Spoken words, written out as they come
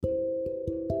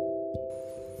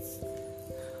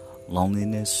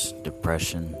Loneliness,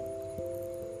 depression,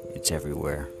 it's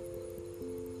everywhere.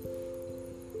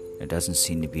 There doesn't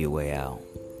seem to be a way out,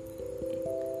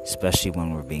 especially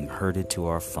when we're being herded to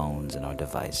our phones and our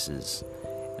devices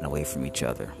and away from each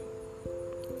other.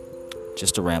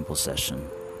 Just a ramble session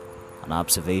on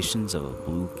observations of a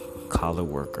blue-collar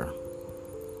worker,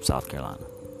 South Carolina.